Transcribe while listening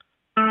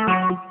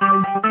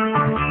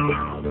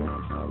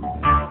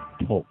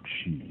Talk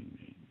shoes.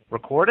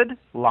 Recorded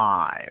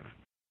live.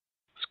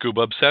 Scuba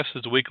Obsessed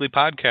is a weekly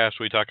podcast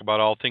where we talk about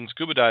all things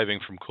scuba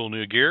diving, from cool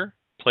new gear,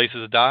 places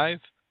to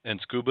dive, and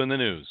scuba in the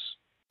news.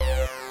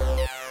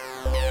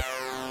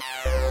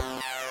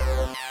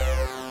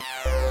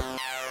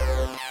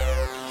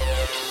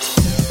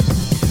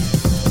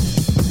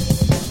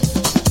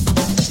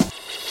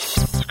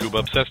 Scuba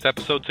Obsessed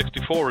episode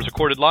 64 is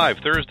recorded live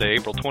Thursday,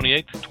 April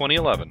 28th,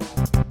 2011.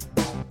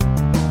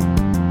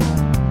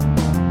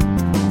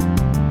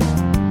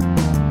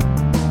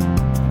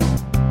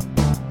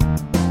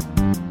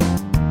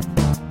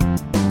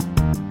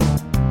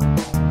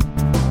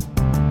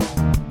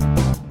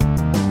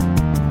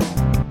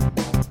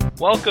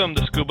 Welcome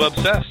to Scuba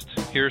Obsessed.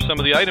 Here are some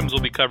of the items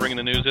we'll be covering in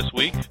the news this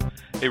week.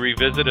 A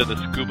revisit of the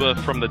Scuba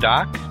from the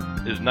dock.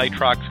 Is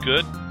Nitrox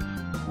good?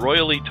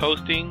 Royally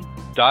toasting,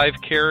 dive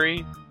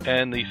Carrey,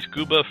 and the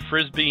Scuba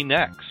Frisbe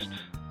next.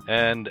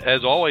 And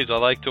as always, I'd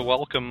like to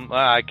welcome...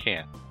 I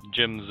can't.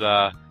 Jim's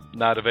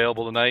not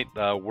available tonight.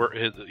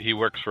 He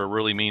works for a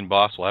really mean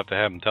boss. We'll have to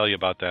have him tell you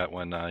about that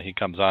when he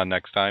comes on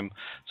next time.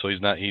 So he's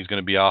going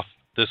to be off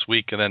this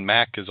week. And then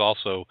Mac is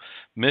also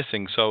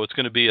missing. So it's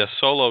going to be a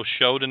solo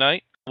show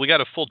tonight. We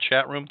got a full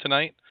chat room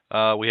tonight.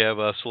 We have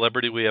a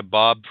celebrity. We have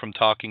Bob from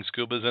Talking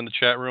Scubas in the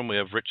chat room. We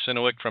have Rich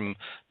Sinowick from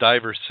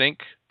Diver Sync,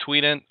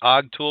 Tweetent,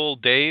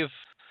 Ogtool, Dave.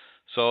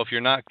 So if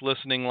you're not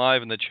listening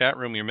live in the chat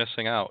room, you're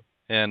missing out.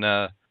 And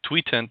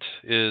Tweetent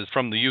is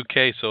from the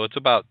UK, so it's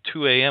about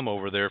 2 a.m.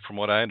 over there from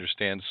what I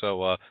understand.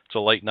 So it's a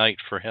late night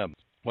for him.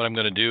 What I'm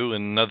going to do,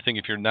 and another thing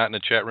if you're not in the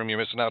chat room you're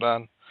missing out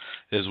on,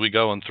 is we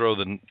go and throw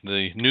the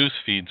news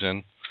feeds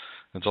in.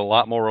 It's a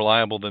lot more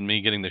reliable than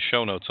me getting the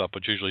show notes up,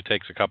 which usually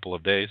takes a couple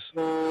of days.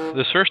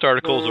 This first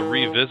article is a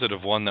revisit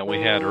of one that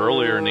we had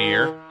earlier in the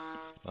year.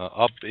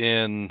 Up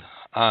in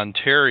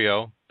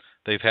Ontario,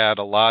 they've had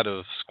a lot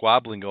of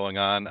squabbling going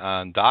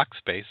on dock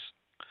space.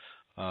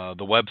 The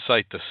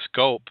website, The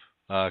Scope,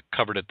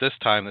 covered it this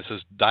time. This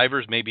says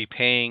divers may be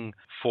paying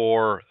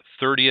for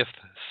 30th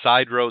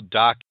side road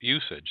dock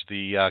usage.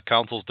 The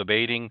council's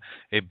debating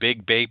a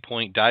big Bay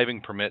Point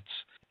diving permits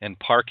and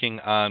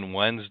parking on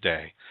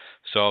Wednesday.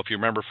 So if you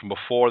remember from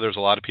before, there's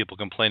a lot of people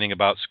complaining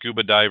about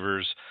scuba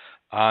divers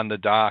on the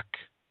dock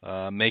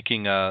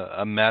making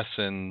a mess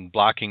and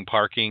blocking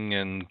parking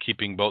and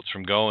keeping boats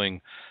from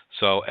going.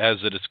 So as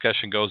the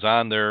discussion goes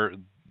on, they're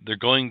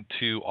going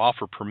to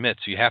offer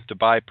permits. You have to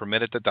buy a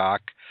permit at the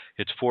dock.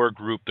 It's for a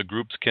group. The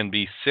groups can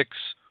be 6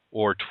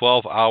 or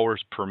 12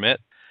 hours permit,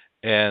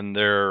 and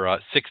they're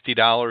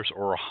 $60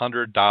 or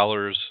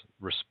 $100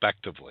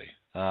 respectively.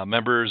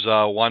 Members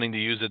wanting to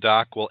use the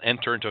dock will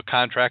enter into a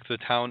contract with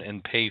the town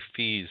and pay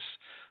fees,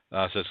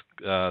 says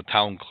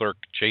town clerk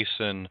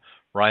Jason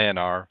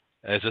Ryanar.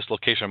 As this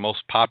location is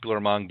most popular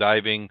among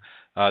diving,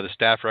 the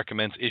staff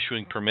recommends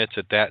issuing permits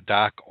at that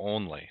dock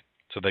only.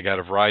 So they got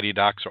a variety of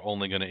docks are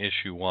only going to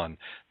issue one.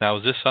 Now,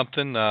 is this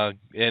something,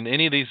 in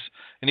anything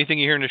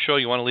you hear in the show,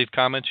 you want to leave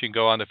comments, you can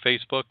go on to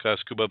Facebook,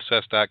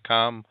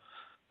 scubaobsessed.com.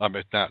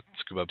 Not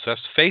Scuba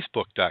Obsessed,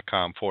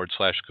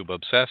 Facebook.com/Scuba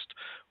Obsessed,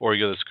 or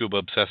you go to the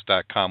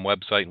ScubaObsessed.com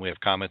website, and we have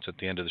comments at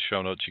the end of the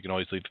show notes. You can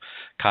always leave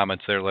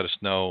comments there. Let us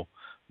know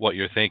what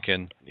you're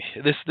thinking.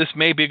 This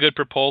may be a good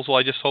proposal.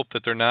 I just hope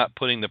that they're not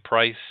putting the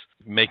price,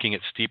 making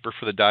it steeper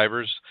for the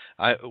divers.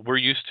 We're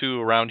used to,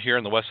 around here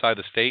on the west side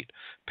of the state,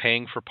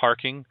 paying for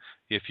parking.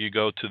 If you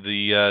go to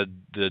the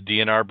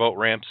DNR boat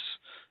ramps,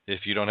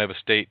 if you don't have a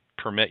state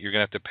permit, you're going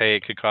to have to pay.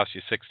 It could cost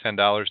you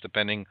 $6-10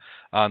 depending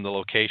on the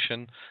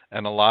location.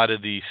 And a lot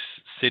of the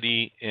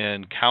city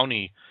and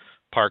county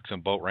parks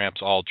and boat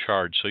ramps all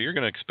charge. So you're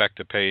going to expect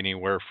to pay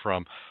anywhere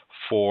from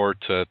 $4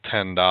 to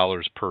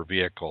 $10 per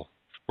vehicle.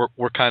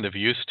 We're kind of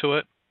used to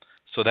it,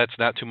 so that's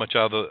not too much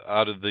out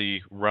of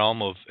the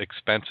realm of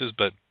expenses.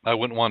 But I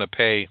wouldn't want to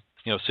pay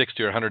 $60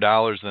 or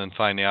 $100 and then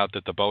find out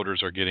that the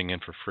boaters are getting in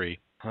for free.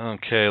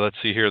 Okay, let's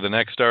see here. The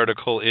next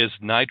article is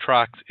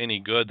Nitrox any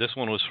good? This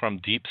one was from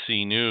Deep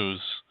Sea News,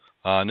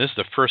 and this is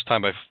the first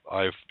time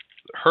I've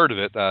heard of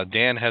it.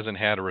 Dan hasn't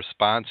had a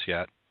response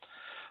yet,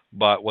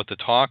 but what the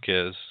talk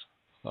is,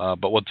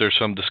 there's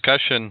some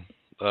discussion,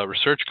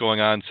 research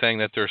going on saying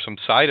that there are some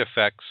side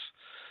effects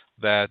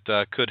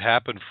that could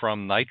happen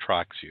from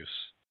Nitrox use.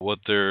 What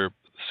they're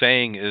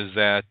saying is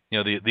that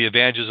the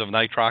advantages of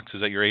Nitrox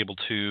is that you're able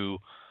to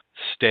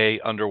stay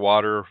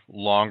underwater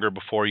longer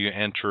before you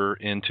enter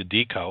into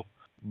deco.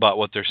 But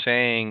what they're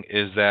saying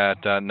is that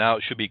now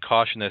it should be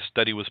cautioned that a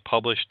study was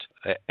published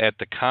at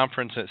the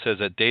conference that says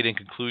that data and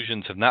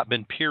conclusions have not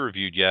been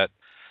peer-reviewed yet,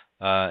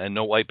 and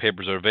no white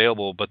papers are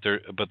available, but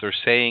they're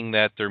saying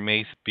that there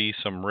may be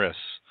some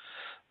risks.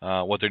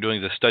 What they're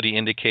doing, the study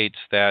indicates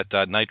that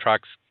nitrox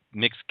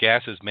mixed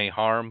gases may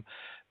harm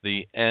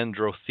the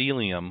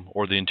endothelium,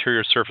 or the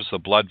interior surface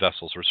of blood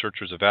vessels.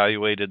 Researchers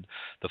evaluated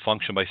the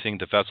function by seeing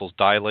the vessels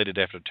dilated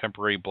after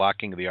temporary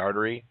blocking of the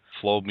artery,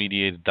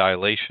 flow-mediated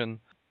dilation,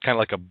 kind of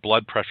like a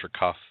blood pressure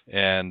cuff,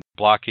 and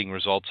blocking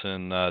results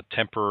in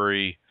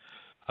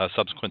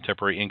subsequent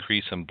temporary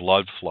increase in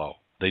blood flow.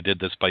 They did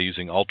this by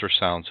using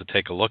ultrasounds to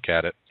take a look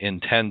at it. In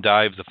 10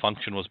 dives, the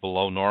function was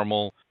below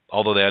normal,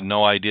 although they had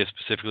no idea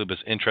specifically, but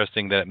it's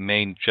interesting that it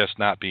may just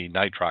not be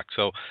nitrox.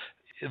 So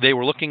they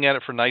were looking at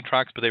it for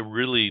nitrox, but they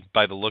really,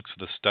 by the looks of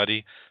the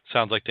study,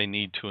 sounds like they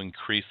need to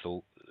increase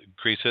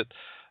it.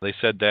 They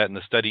said that in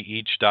the study,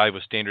 each dive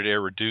with standard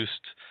air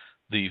reduced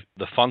the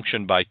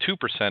function by 2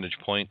 percentage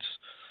points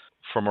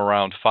from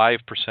around 5%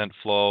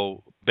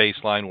 flow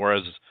baseline,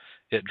 whereas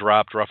it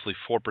dropped roughly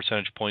 4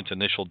 percentage points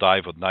initial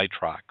dive with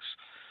nitrox.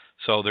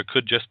 So there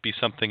could just be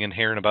something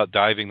inherent about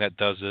diving that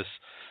does this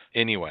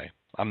anyway.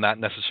 I'm not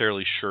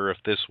necessarily sure if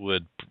this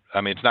would,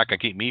 it's not going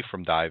to keep me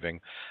from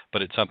diving,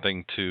 but it's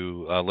something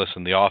to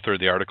listen. The author of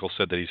the article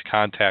said that he's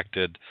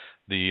contacted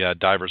the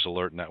Divers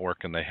Alert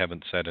Network, and they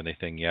haven't said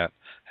anything yet,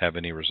 have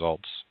any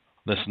results.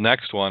 This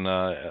next one,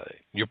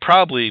 you're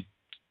probably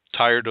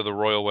tired of the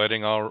royal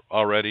wedding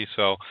already,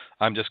 so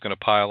I'm just going to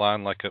pile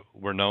on like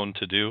we're known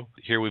to do.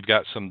 Here we've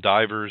got some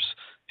divers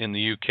in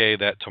the UK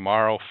that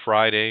tomorrow,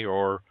 Friday,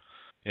 or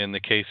in the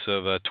case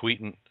of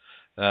Tweeton,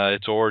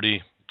 it's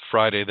already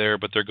Friday there,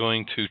 but they're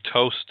going to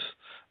toast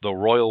the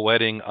royal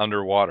wedding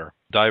underwater.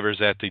 Divers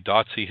at the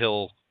Dotsey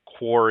Hill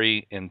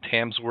Quarry in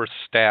Tamsworth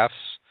Staffs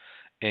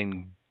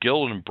and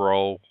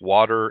Gildenborough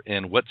Water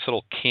and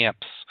Wetsettle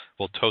Camps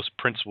will toast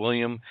Prince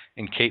William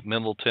and Kate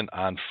Middleton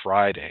on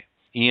Friday.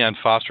 Ian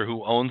Foster,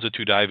 who owns the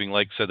two diving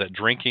lakes, said that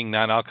drinking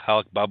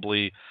non-alcoholic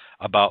bubbly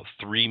about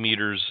 3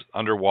 meters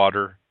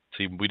underwater,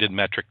 see, we did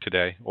metric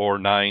today, or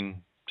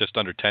just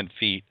under 10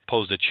 feet,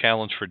 posed a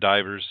challenge for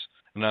divers.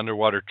 An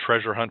underwater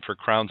treasure hunt for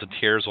crowns and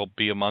tiaras will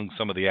be among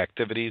some of the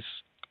activities.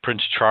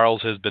 Prince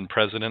Charles has been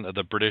president of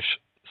the British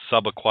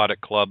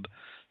Subaquatic Club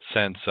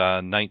since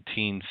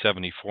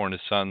 1974, and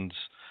his sons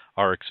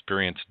are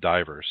experienced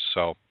divers.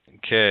 So,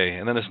 okay,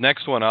 and then this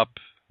next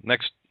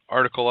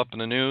article up in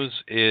the news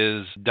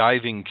is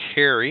Diving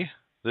Carrey.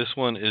 This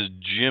one is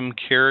Jim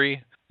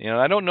Carrey.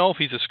 I don't know if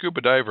he's a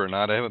scuba diver or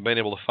not. I haven't been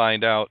able to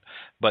find out,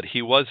 but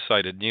he was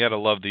cited. You got to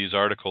love these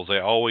articles. They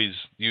always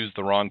use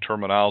the wrong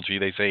terminology.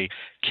 They say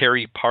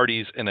Carrey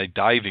parties in a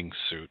diving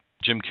suit.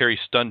 Jim Carrey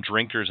stunned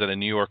drinkers at a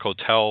New York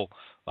hotel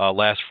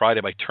last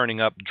Friday by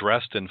turning up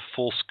dressed in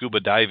full scuba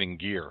diving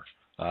gear.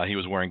 He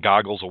was wearing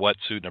goggles, a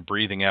wetsuit, and a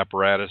breathing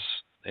apparatus.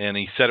 And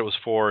he said it was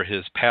for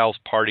his pal's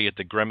party at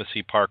the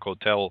Gramercy Park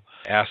Hotel.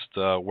 Asked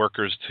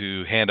workers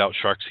to hand out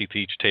shark seats to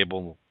each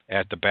table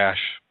at the bash.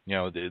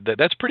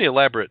 That's pretty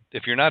elaborate.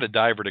 If you're not a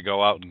diver, to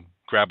go out and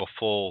grab a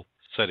full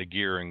set of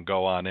gear and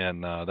go on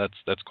in,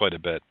 that's quite a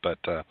bit. But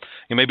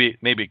maybe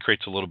it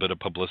creates a little bit of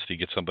publicity,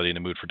 get somebody in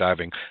the mood for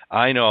diving.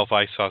 I know if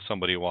I saw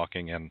somebody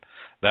walking in,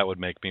 that would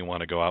make me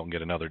want to go out and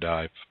get another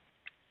dive.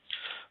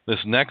 This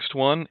next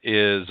one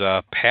is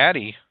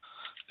Patty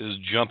is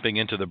jumping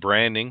into the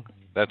branding.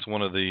 That's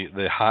one of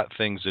the hot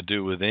things to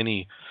do with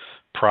any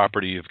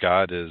property you've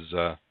got is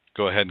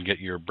go ahead and get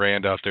your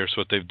brand out there.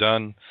 So what they've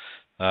done,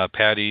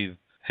 Patty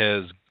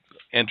has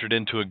entered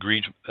into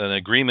an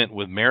agreement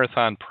with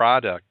Marathon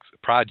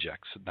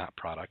projects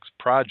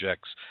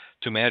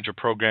to manage a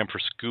program for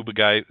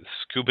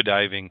scuba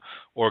diving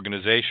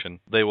organization.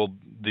 They will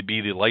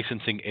be the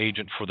licensing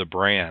agent for the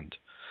brand.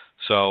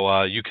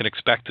 So you can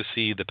expect to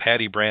see the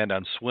Patty brand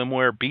on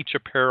swimwear, beach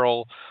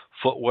apparel,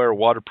 footwear,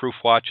 waterproof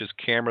watches,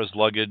 cameras,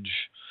 luggage,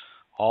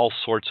 all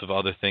sorts of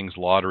other things,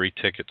 lottery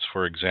tickets,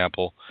 for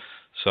example.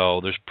 So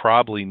there's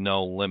probably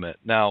no limit.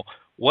 Now,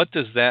 what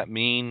does that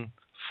mean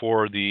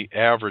for the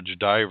average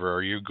diver?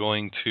 Are you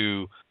going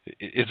to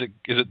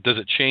does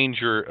it change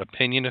your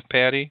opinion of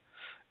Patty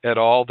at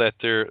all that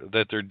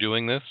they're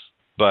doing this?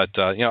 But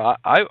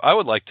I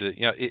would like to,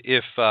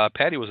 if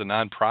Patty was a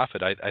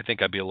nonprofit, I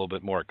think I'd be a little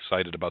bit more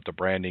excited about the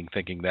branding,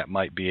 thinking that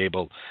might be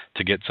able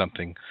to get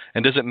something.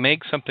 And does it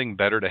make something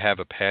better to have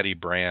a Patty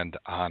brand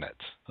on it?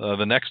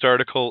 The next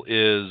article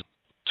is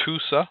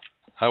TUSA.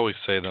 I always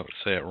say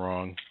it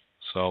wrong,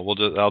 so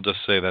I'll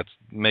just say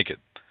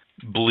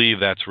believe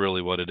that's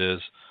really what it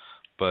is.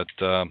 But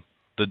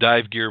the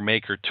dive gear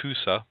maker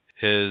TUSA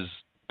is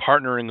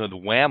partnering with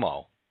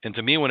Whammo. And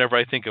to me, whenever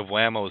I think of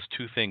Whammo, it's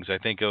two things. I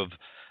think of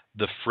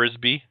the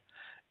Frisbe,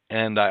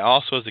 and I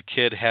also as a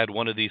kid had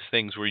one of these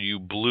things where you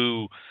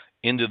blew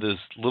into this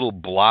little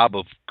blob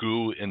of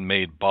goo and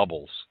made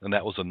bubbles, and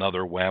that was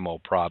another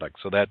Whammo product.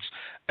 So that's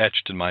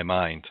etched in my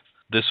mind.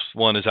 This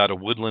one is out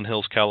of Woodland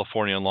Hills,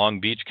 California, and Long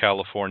Beach,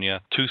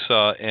 California.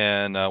 TUSA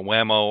and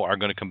Whammo are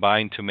going to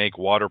combine to make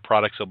water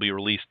products that will be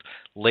released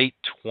late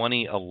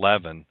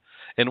 2011.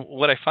 And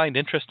what I find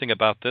interesting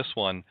about this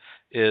one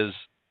is,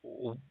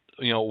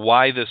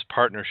 why this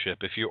partnership?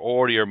 If you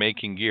already are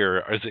making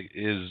gear,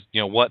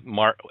 what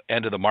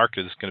end of the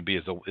market is it going to be?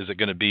 Is it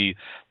going to be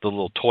the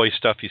little toy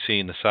stuff you see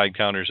in the side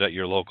counters at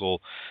your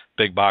local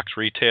big box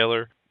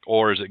retailer?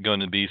 Or is it going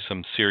to be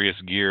some serious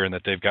gear and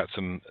that they've got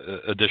some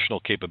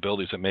additional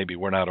capabilities that maybe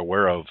we're not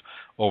aware of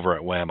over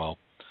at Whammo?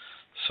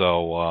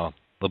 So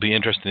it'll be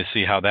interesting to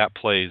see how that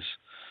plays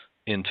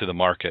into the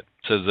market.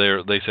 It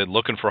says they said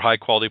looking for high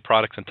quality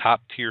products and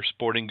top tier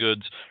sporting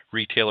goods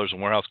retailers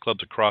and warehouse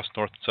clubs across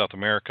North and South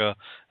America,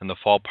 and the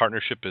fall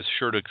partnership is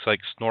sure to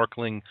excite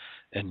snorkeling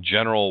and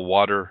general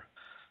water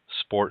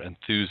sport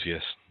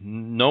enthusiasts.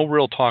 No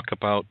real talk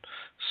about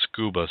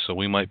scuba, so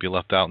we might be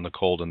left out in the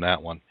cold in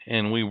that one.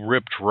 And we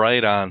ripped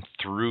right on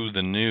through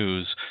the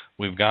news.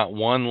 We've got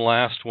one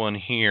last one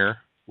here,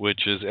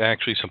 which is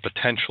actually some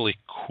potentially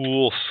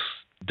cool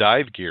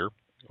dive gear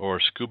or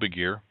scuba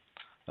gear.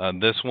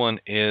 This one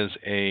is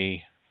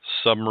a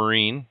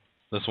submarine.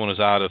 This one is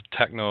out of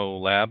Techno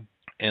Lab,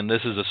 and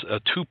this is a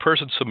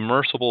two-person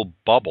submersible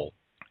bubble.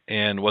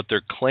 And what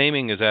they're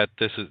claiming is that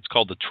it's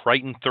called the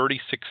Triton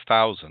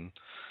 36,000.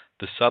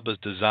 The sub is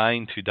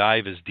designed to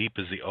dive as deep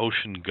as the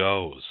ocean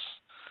goes,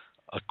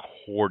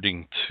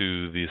 according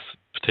to this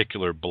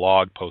particular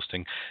blog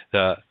posting.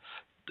 To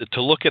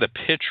look at a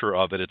picture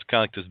of it, it's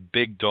kind of like this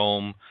big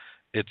dome.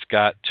 It's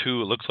got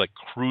two, it looks like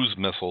cruise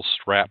missiles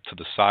strapped to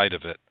the side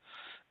of it,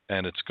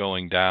 and it's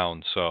going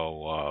down.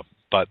 So,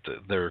 but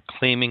they're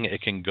claiming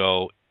it can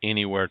go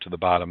anywhere to the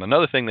bottom.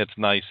 Another thing that's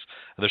nice,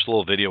 there's a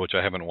little video which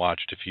I haven't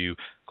watched. If you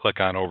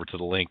click on over to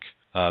the link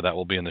that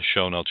will be in the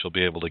show notes, you'll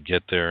be able to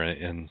get there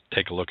and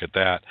take a look at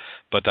that.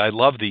 But I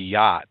love the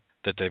yacht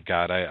that they've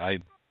got. I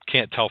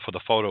can't tell for the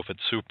photo if it's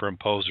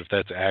superimposed or if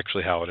that's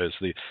actually how it is.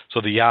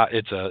 So the yacht,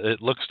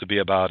 it looks to be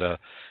about a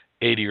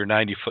 80 or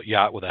 90 foot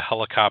yacht with a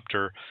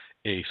helicopter,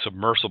 a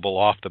submersible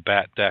off the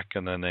bat deck,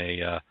 and then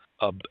a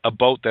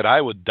boat that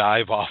I would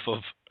dive off of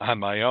on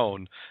my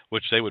own,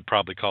 which they would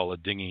probably call a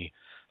dinghy.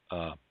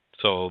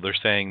 So they're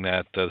saying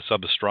that the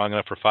sub is strong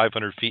enough for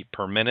 500 feet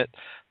per minute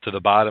to the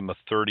bottom of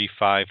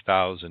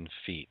 35,000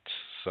 feet.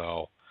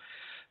 So,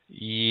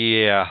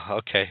 yeah,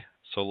 okay.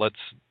 So let's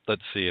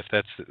see if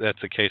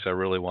that's the case. I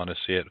really want to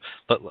see it.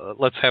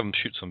 Let's have them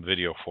shoot some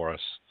video for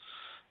us.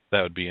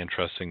 That would be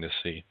interesting to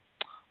see.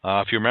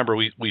 If you remember,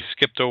 we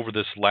skipped over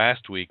this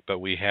last week, but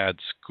we had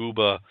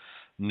scuba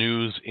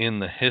news in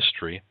the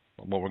history.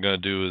 What we're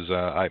going to do is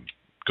I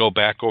go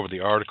back over the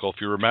article.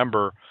 If you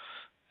remember,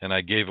 and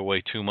I gave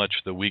away too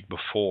much the week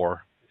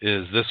before,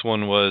 is this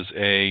one was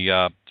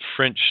a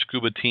French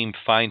scuba team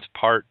finds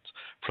parts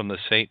from the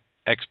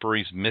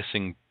Saint-Exupéry's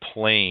missing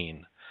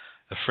plane.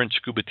 A French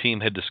scuba team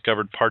had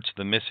discovered parts of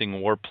the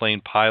missing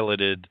warplane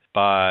piloted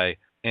by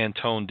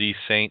Antoine de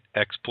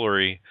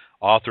Saint-Exupéry,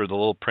 author of The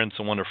Little Prince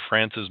and one of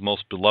France's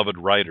most beloved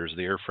writers,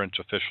 the Air French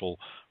official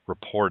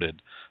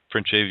reported.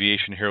 French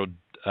aviation hero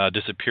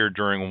disappeared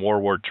during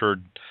World War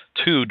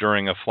II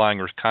during a flying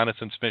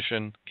reconnaissance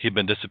mission. He'd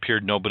been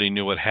disappeared. Nobody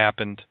knew what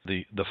happened.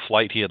 The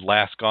flight he had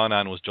last gone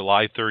on was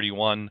July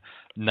 31,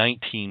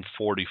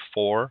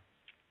 1944.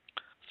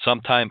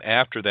 Sometime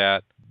after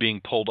that,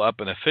 being pulled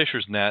up in a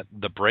fisher's net,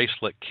 the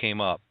bracelet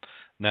came up.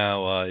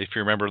 Now, if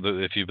you remember,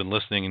 if you've been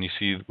listening and you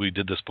see we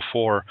did this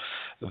before,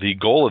 the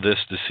goal of this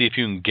is to see if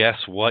you can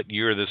guess what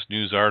year this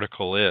news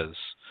article is.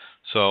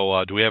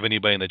 So do we have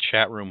anybody in the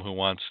chat room who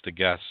wants to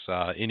guess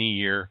any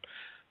year?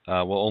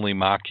 We'll only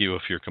mock you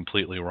if you're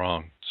completely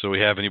wrong. So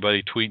we have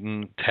anybody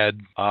tweeting? Ted,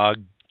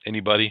 Og,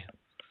 anybody?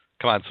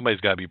 Come on,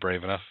 somebody's got to be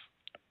brave enough.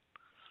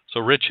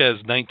 So Rich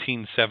has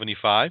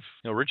 1975.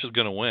 Rich is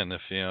going to win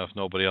if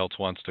nobody else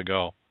wants to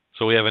go.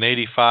 So we have an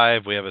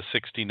 85. We have a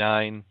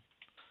 69.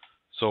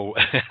 So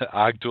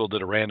Ogtool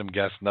did a random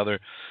guess, another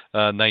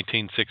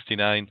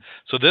 1969.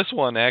 So this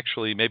one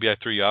actually, maybe I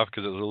threw you off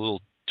because it was a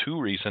little too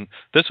recent.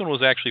 This one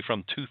was actually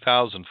from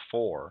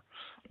 2004,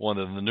 one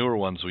of the newer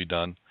ones we've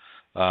done.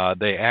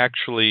 They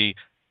actually,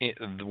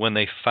 when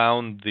they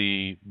found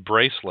the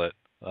bracelet,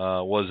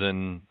 was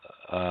in,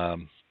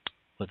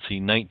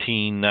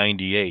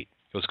 1998.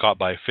 It was caught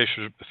by a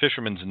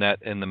fisherman's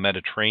net in the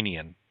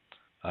Mediterranean.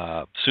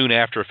 Soon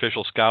after,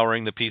 official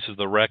scouring the pieces of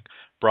the wreck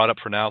brought up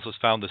for analysis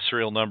found the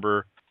serial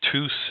number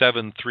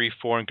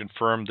 2734 and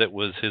confirmed that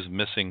was his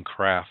missing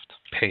craft.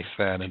 Paste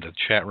that into the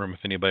chat room if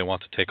anybody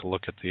wants to take a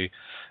look at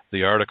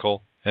the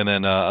article. And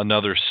then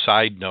another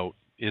side note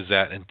is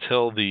that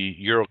until the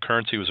euro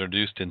currency was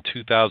introduced in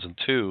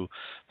 2002,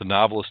 the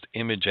novelist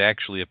image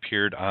actually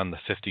appeared on the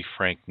 50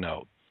 franc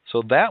note.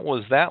 So that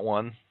was that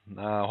one.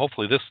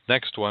 Hopefully this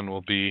next one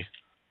will be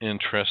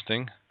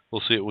interesting.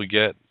 We'll see what we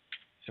get.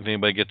 If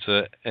anybody gets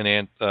a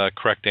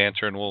correct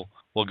answer, and we'll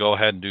go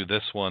ahead and do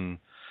this one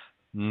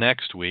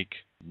next week.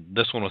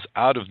 This one was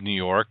out of New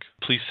York.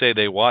 Police say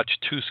they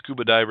watched two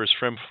scuba divers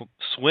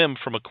swim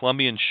from a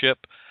Colombian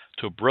ship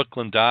to a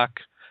Brooklyn dock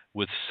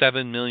with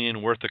 $7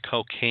 million worth of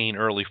cocaine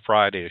early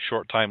Friday. A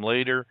short time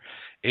later,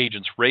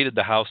 agents raided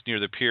the house near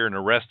the pier and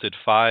arrested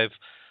 5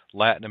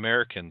 Latin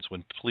Americans.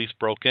 When police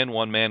broke in,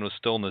 one man was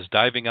still in his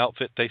diving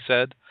outfit, they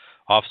said.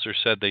 Officers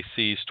said they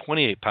seized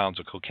 28 pounds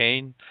of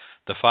cocaine.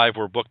 The 5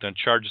 were booked on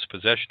charges of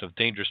possession of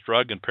dangerous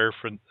drug and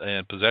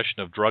possession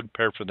of drug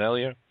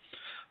paraphernalia.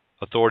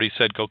 Authorities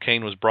said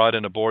cocaine was brought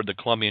in aboard the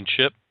Colombian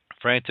ship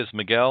Francis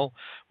Miguel,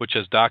 which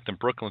has docked in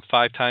Brooklyn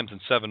 5 times in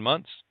 7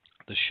 months.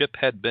 The ship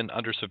had been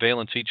under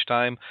surveillance each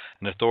time,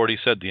 and authorities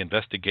said the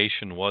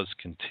investigation was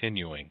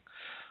continuing.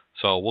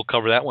 So we'll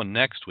cover that one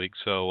next week.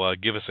 So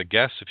give us a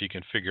guess if you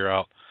can figure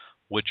out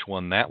which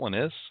one that one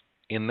is.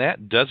 And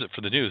that does it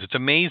for the news. It's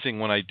amazing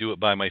when I do it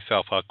by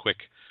myself how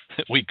quick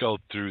we go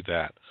through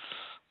that.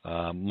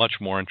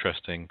 Much more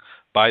interesting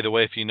By the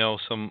way, if you know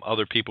some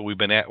other people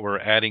we're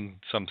adding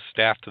some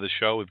staff to the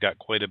show. We've got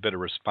quite a bit of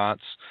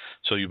response,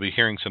 so you'll be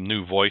hearing some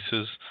new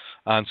voices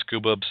on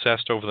Scuba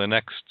Obsessed over the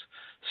next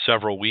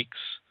several weeks,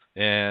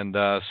 and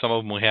some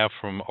of them we have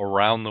from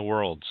around the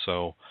world.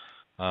 So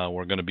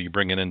we're going to be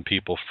bringing in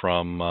people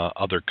from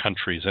other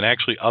countries and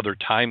actually other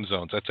time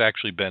zones. That's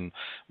actually been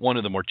one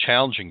of the more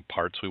challenging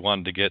parts. We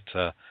wanted to get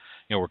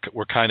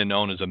we're kind of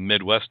known as a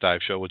Midwest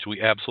dive show, which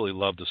we absolutely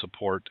love to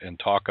support and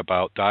talk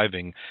about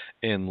diving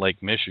in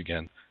Lake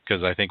Michigan,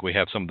 because I think we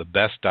have some of the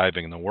best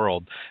diving in the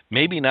world.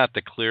 Maybe not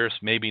the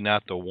clearest, maybe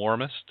not the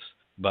warmest,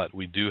 but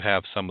we do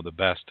have some of the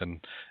best,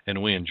 and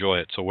we enjoy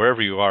it. So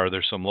wherever you are,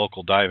 there's some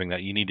local diving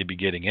that you need to be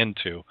getting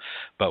into.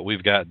 But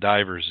we've got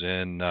divers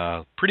in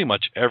pretty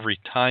much every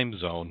time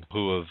zone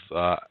who have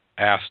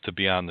asked to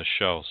be on the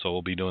show. So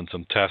we'll be doing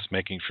some tests,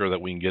 making sure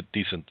that we can get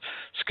decent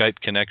Skype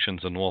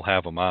connections, and we'll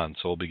have them on.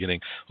 So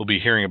we'll be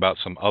hearing about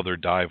some other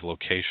dive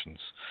locations.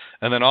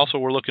 And then also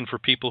we're looking for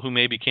people who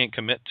maybe can't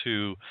commit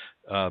to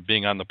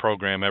being on the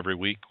program every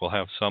week. We'll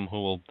have some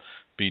who will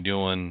be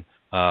doing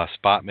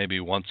spot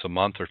maybe once a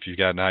month, or if you've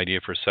got an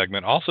idea for a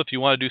segment. Also, if you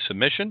want to do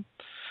submission,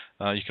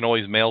 you can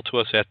always mail to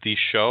us at the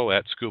show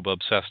at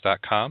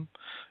scubaobsessed.com.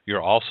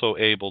 You're also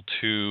able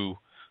to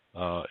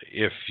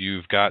if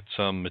you've got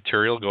some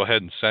material, go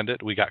ahead and send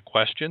it. We got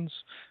questions.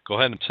 Go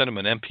ahead and send them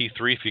an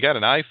MP3. If you got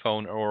an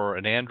iPhone or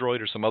an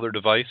Android or some other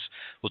device,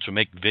 which will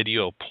make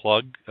video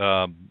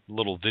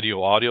little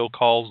video audio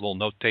calls, little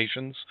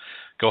notations,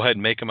 go ahead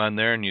and make them on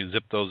there, and you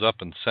zip those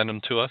up and send them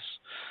to us,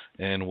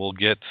 and we'll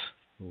get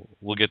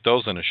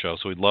those in a show.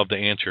 So we'd love to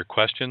answer your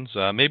questions.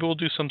 Maybe we'll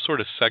do some sort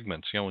of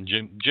segments. When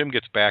Jim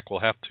gets back, we'll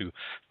have to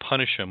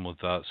punish him with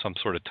some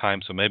sort of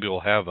time. So maybe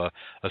we'll have a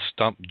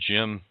Stump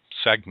Jim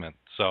segment.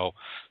 So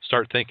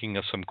start thinking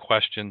of some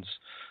questions.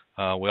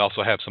 We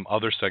also have some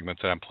other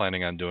segments that I'm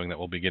planning on doing that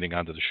we'll be getting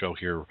onto the show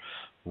here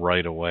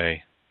right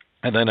away.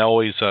 And then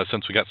always,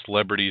 since we got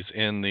celebrities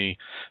in the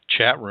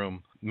chat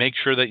room, make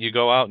sure that you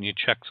go out and you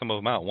check some of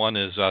them out. One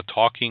is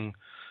Talking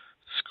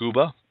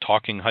Scuba,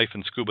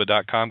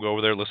 talking-scuba.com. Go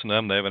over there, listen to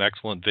them. They have an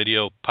excellent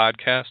video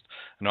podcast.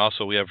 And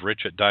also we have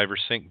Rich at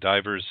Divers Sync,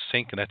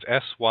 and that's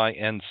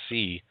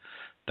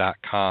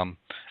SYNC.com.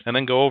 And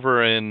then go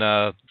over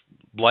and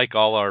like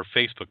all our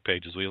Facebook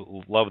pages. We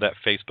love that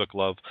Facebook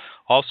love.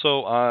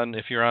 Also,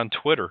 if you're on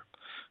Twitter,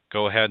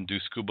 go ahead and do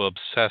Scuba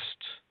Obsessed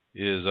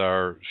is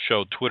our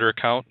show Twitter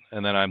account.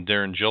 And then I'm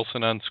Darrin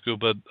Gilson on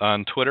Scuba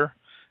on Twitter.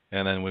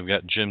 And then we've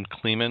got Jim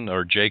Kleeman,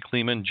 or Jay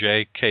Kleeman,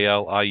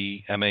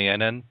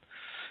 JKLIEMANN.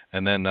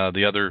 And then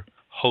the other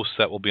hosts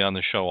that will be on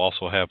the show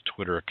also have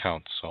Twitter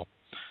accounts. So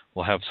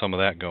we'll have some of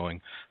that going.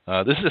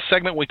 This is a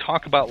segment we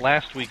talked about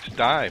last week's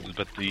dives,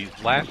 but the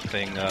last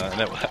thing,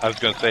 I was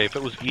going to say, if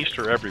it was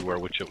Easter everywhere,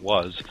 which it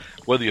was,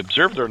 whether you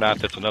observed it or not,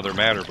 that's another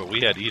matter, but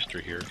we had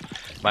Easter here.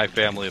 My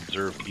family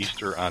observed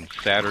Easter on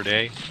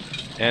Saturday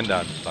and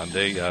on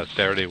Sunday.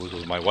 Saturday was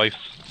with my wife's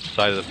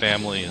side of the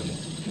family,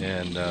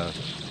 and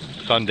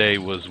Sunday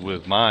was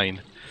with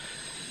mine.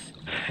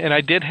 And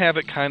I did have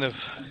it kind of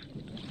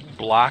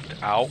blocked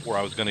out where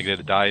I was going to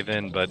get a dive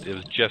in, but it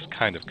was just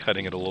kind of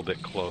cutting it a little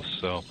bit close.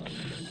 So,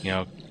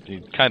 you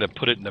kind of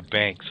put it in the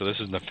bank. So this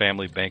is in the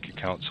family bank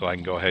account, so I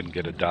can go ahead and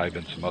get a dive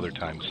in some other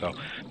time. So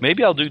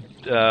maybe I'll do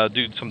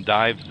some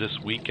dives this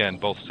weekend,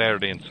 both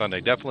Saturday and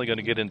Sunday. Definitely going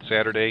to get in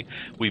Saturday.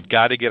 We've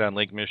got to get on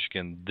Lake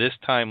Michigan. This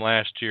time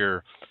last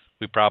year,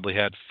 we probably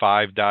had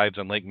 5 dives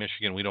on Lake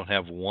Michigan. We don't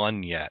have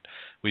one yet.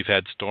 We've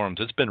had storms.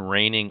 It's been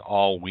raining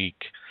all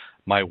week.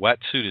 My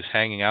wetsuit is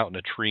hanging out in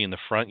a tree in the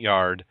front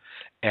yard,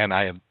 and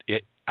I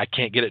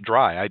can't get it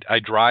dry. I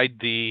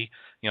dried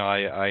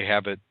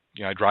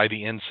I dry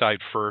the inside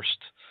first.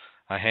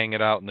 I hang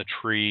it out in the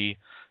tree.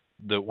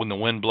 When the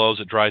wind blows,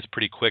 it dries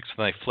pretty quick. So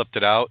then I flipped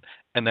it out,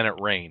 and then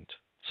it rained.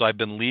 So I've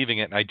been leaving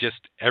it, and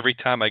every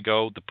time I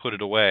go to put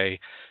it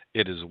away,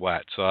 it is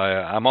wet. So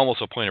I'm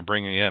almost at the point of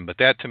bringing it in. But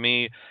that to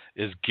me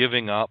is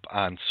giving up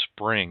on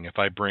spring. If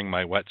I bring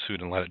my wetsuit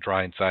and let it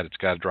dry inside, it's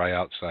got to dry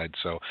outside.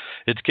 So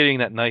it's getting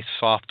that nice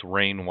soft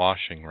rain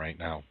washing right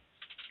now.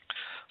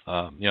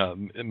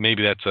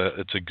 Maybe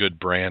it's a good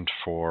brand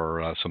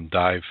for some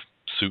dive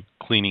suit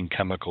cleaning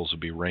chemicals, would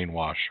be rain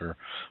wash or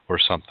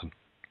something.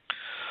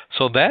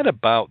 So that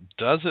about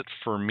does it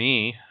for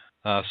me.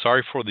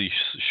 Sorry for the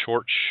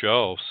short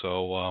show.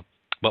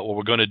 But what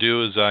we're going to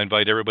do is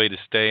invite everybody to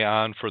stay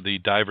on for the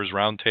Divers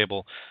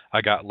Roundtable.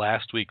 I got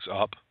last week's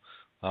up.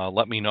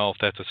 Let me know if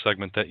that's a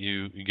segment that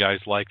you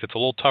guys like. It's a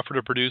little tougher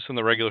to produce than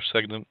the regular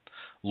segment.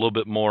 A little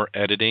bit more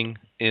editing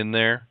in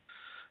there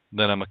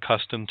than I'm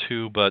accustomed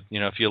to. But,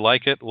 if you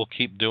like it, we'll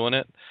keep doing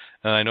it.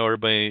 And I know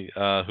everybody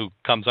who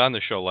comes on the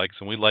show likes,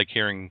 and we like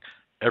hearing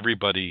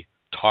everybody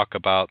talk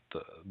about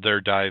their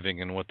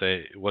diving and what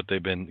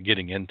they've been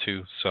getting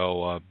into.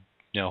 So,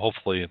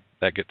 hopefully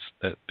that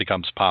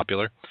becomes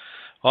popular.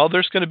 Well,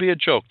 there's going to be a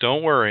joke.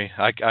 Don't worry.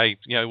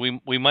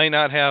 We might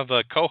not have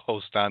a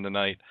co-host on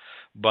tonight,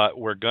 but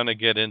we're going to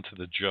get into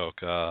the joke.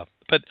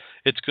 But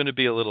it's going to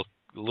be a little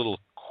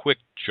quick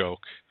joke.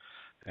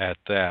 at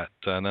that.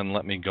 And then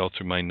let me go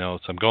through my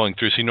notes. I'm going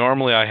through. See,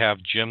 normally I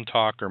have Jim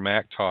talk or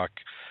Mac talk,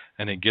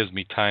 and it gives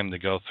me time to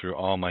go through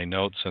all my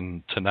notes.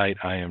 And tonight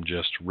I am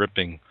just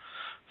ripping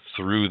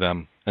through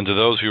them. And to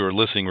those who are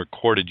listening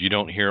recorded, you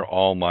don't hear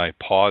all my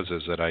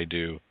pauses that I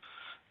do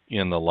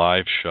in the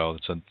live show.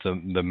 It's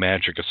the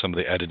magic of some of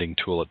the editing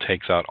tool. It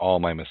takes out all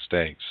my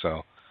mistakes.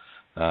 So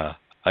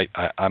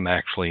I'm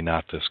actually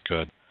not this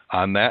good.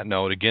 On that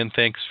note, again,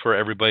 thanks for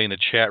everybody in the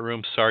chat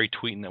room. Sorry,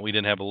 tweeting that we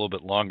didn't have a little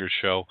bit longer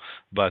show,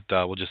 but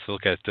we'll just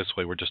look at it this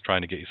way. We're just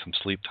trying to get you some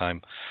sleep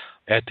time.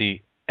 At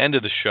the end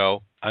of the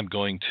show, I'm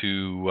going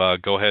to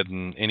go ahead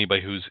and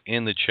anybody who's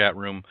in the chat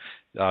room,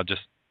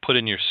 just put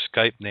in your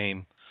Skype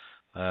name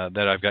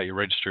that I've got you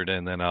registered in,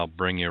 and then I'll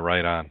bring you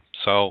right on.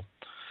 So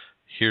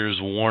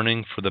here's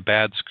warning for the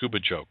bad scuba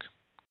joke.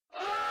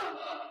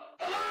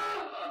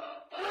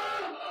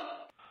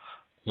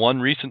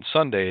 One recent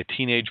Sunday, a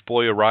teenage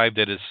boy arrived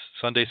at his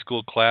Sunday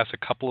school class a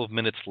couple of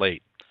minutes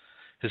late.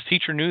 His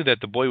teacher knew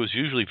that the boy was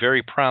usually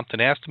very prompt and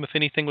asked him if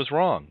anything was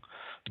wrong.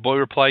 The boy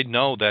replied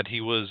no, that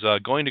he was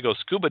going to go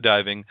scuba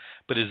diving,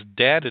 but his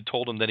dad had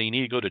told him that he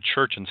needed to go to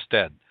church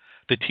instead.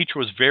 The teacher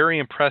was very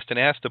impressed and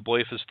asked the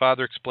boy if his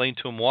father explained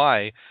to him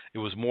why it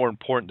was more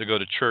important to go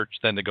to church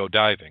than to go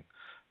diving.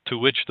 To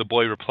which the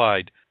boy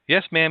replied,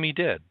 "Yes, ma'am, he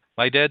did.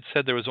 My dad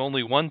said there was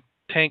only one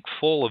tank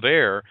full of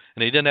air,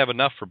 and he didn't have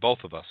enough for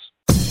both of us."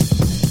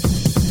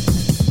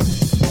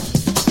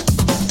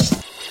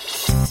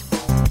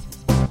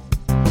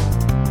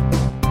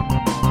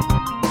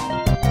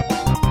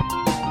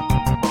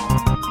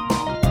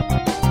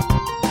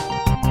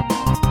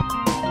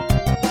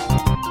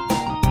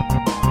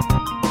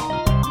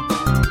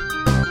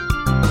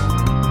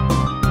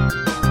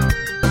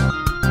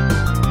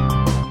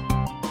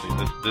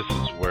 This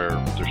is where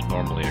there's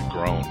normally a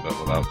groan, but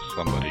without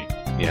somebody,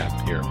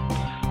 here.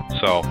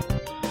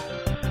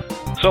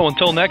 So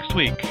until next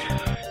week,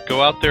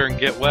 go out there and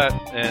get wet,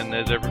 and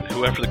as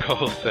whoever the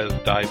co-host says,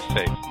 dive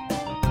safe.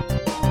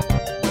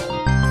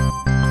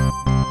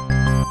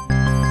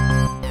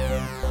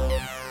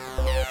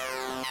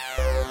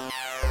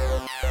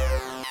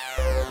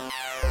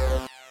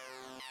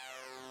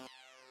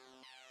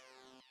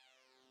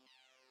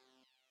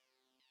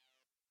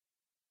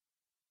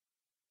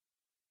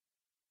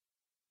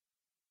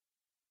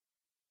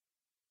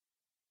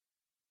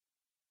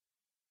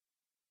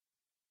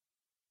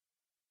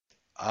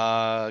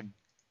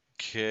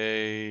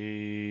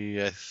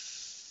 Okay.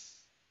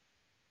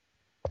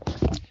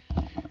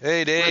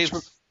 Hey, Dave.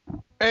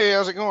 Hey,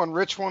 how's it going?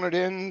 Rich wanted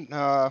in.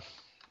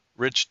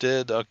 Rich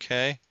did.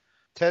 Okay.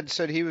 Ted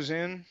said he was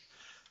in.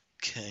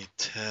 Okay,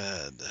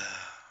 Ted.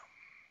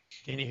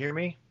 Can you hear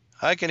me?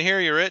 I can hear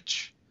you,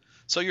 Rich.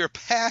 So you're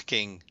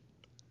packing.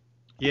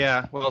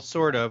 Yeah, well,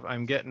 sort of.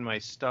 I'm getting my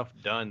stuff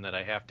done that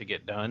I have to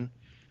get done.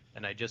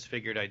 And I just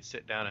figured I'd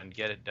sit down and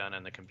get it done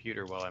on the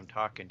computer while I'm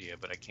talking to you,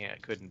 but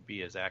couldn't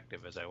be as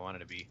active as I wanted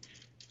to be.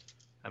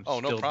 I'm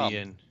still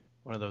being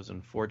one of those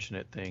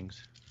unfortunate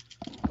things.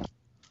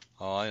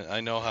 Oh,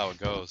 I know how it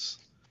goes.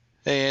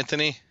 Hey,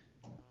 Anthony.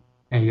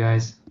 Hey,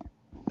 guys.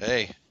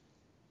 Hey.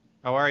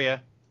 How are you?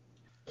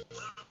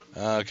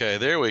 Okay,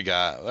 there we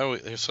go.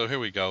 So here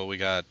we go. We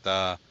got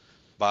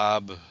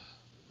Bob,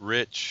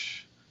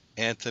 Rich,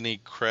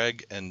 Anthony,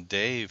 Craig, and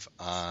Dave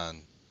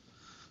on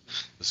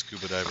the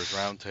Scuba Divers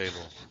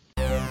Roundtable.